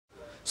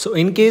So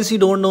in case you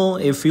don't know,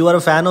 if you are a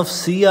fan of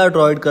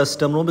CrDroid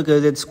custom ROM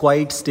because it's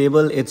quite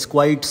stable, it's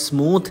quite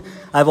smooth.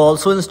 I've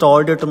also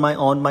installed it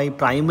on my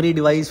primary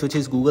device, which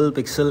is Google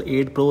Pixel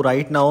 8 Pro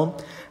right now.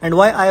 And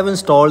why I have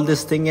installed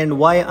this thing and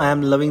why I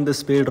am loving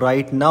this build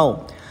right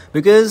now.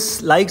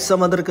 Because like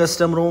some other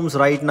custom ROMs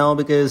right now,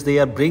 because they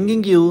are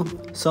bringing you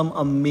some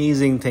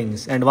amazing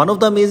things. And one of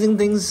the amazing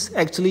things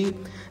actually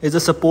is the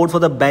support for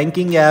the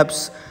banking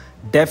apps.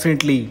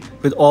 Definitely,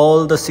 with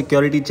all the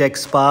security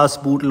checks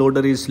passed,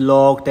 bootloader is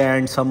locked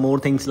and some more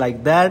things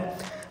like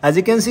that. As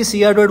you can see,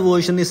 CrDroid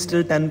version is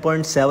still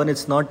 10.7.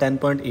 It's not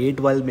 10.8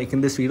 while making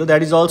this video.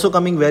 That is also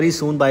coming very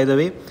soon, by the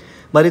way.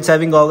 But it's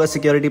having August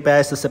security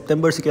patch. The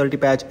September security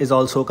patch is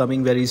also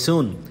coming very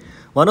soon.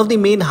 One of the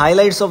main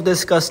highlights of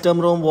this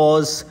custom ROM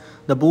was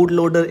the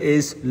bootloader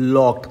is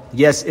locked.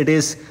 Yes, it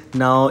is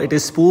now. It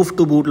is spoofed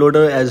to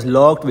bootloader as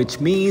locked, which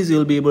means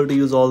you'll be able to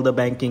use all the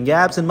banking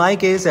apps. In my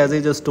case, as I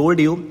just told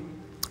you,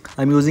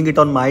 I'm using it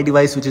on my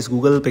device, which is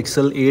Google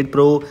Pixel 8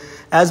 Pro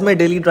as my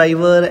daily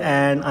driver,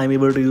 and I'm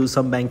able to use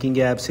some banking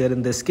apps here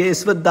in this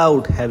case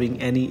without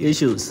having any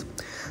issues.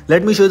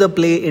 Let me show you the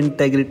Play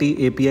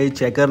Integrity API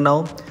checker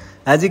now.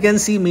 As you can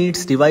see,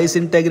 meets device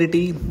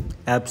integrity,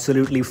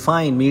 absolutely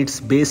fine, meets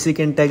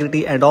basic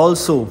integrity and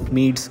also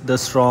meets the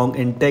strong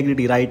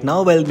integrity. Right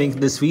now while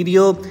making this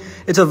video,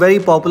 it's a very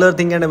popular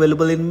thing and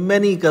available in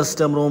many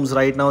custom ROMs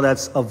right now.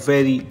 That's a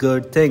very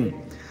good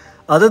thing.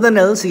 Other than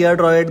else,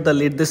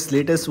 CrDroid, this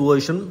latest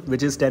version,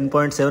 which is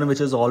 10.7,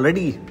 which is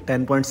already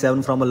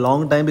 10.7 from a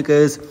long time,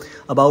 because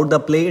about the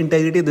Play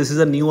integrity, this is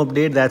a new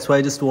update. That's why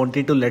I just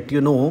wanted to let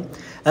you know.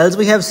 Else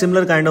we have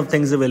similar kind of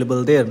things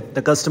available there.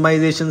 The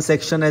customization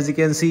section, as you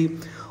can see,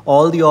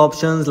 all the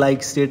options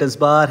like status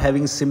bar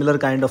having similar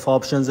kind of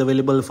options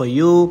available for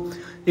you.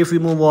 If we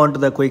move on to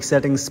the quick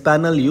settings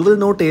panel, you will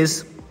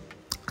notice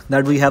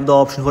that we have the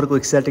option for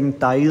quick setting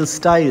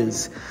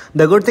styles.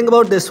 The good thing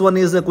about this one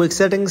is the quick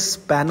settings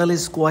panel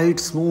is quite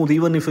smooth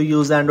even if you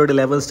use Android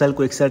 11 style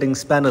quick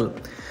settings panel.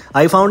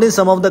 I found in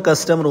some of the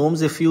custom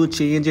ROMs, if you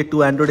change it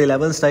to Android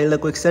 11 style, the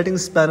quick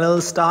settings panel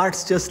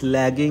starts just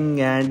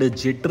lagging and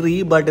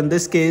jittery, but in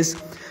this case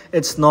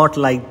it's not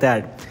like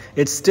that.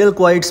 It's still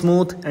quite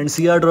smooth, and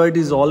CrDroid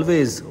is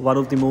always one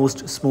of the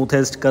most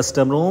smoothest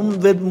custom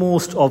ROM with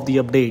most of the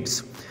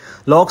updates.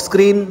 Lock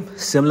screen,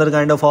 similar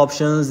kind of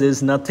options.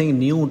 There's nothing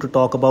new to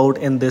talk about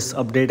in this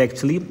update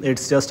actually.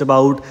 It's just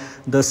about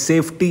the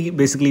safety,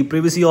 basically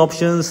privacy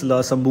options,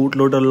 some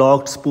bootloader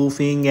locked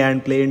spoofing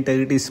and Play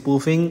integrity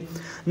spoofing.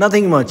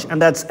 Nothing much,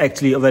 and that's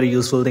actually a very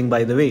useful thing,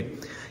 by the way.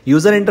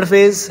 User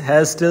interface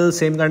has still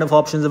same kind of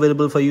options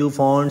available for you,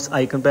 fonts,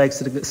 icon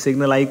packs,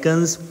 signal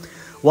icons.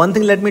 One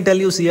thing let me tell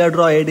you,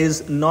 CrDroid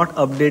is not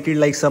updated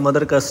like some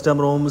other custom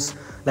ROMs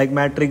like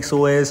Matrix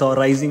OS or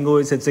Rising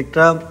OS,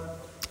 etc.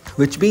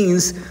 Which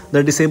means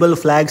the disable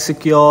flag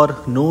secure,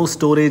 no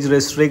storage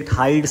restrict,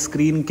 hide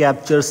screen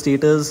capture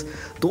status.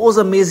 Those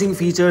amazing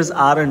features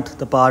aren't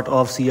the part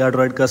of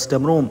CrDroid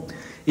custom ROM.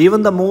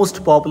 Even the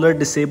most popular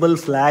disable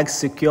flag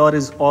secure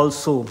is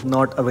also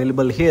not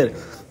available here.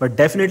 But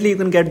definitely you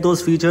can get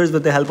those features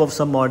with the help of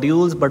some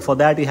modules, but for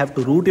that you have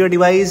to root your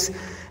device.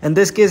 In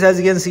this case, as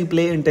you can see,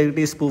 Play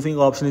integrity spoofing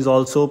option is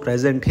also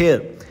present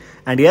here.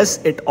 And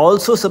yes, it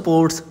also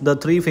supports the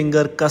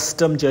 3-finger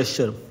custom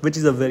gesture, which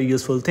is a very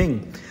useful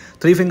thing.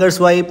 3-finger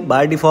swipe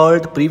by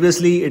default.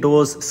 Previously it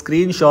was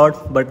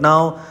screenshot, but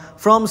now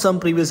from some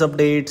previous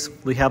updates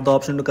we have the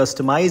option to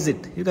customize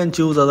it. You can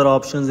choose other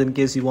options in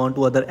case you want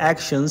to other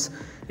actions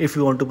if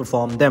you want to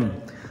perform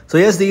them. So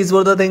yes, these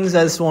were the things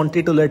I just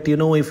wanted to let you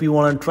know. If you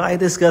want to try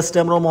this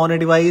custom ROM on a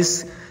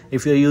device,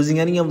 if you're using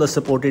any of the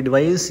supported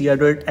device,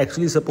 CrDroid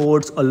actually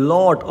supports a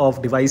lot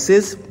of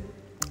devices.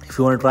 If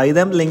you want to try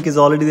them, link is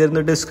already there in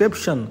the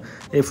description.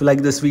 If you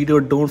like this video,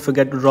 don't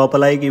forget to drop a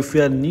like. If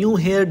you are new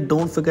here,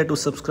 don't forget to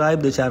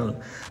subscribe the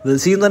channel. We'll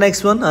see you in the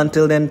next one.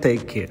 Until then,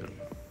 take care.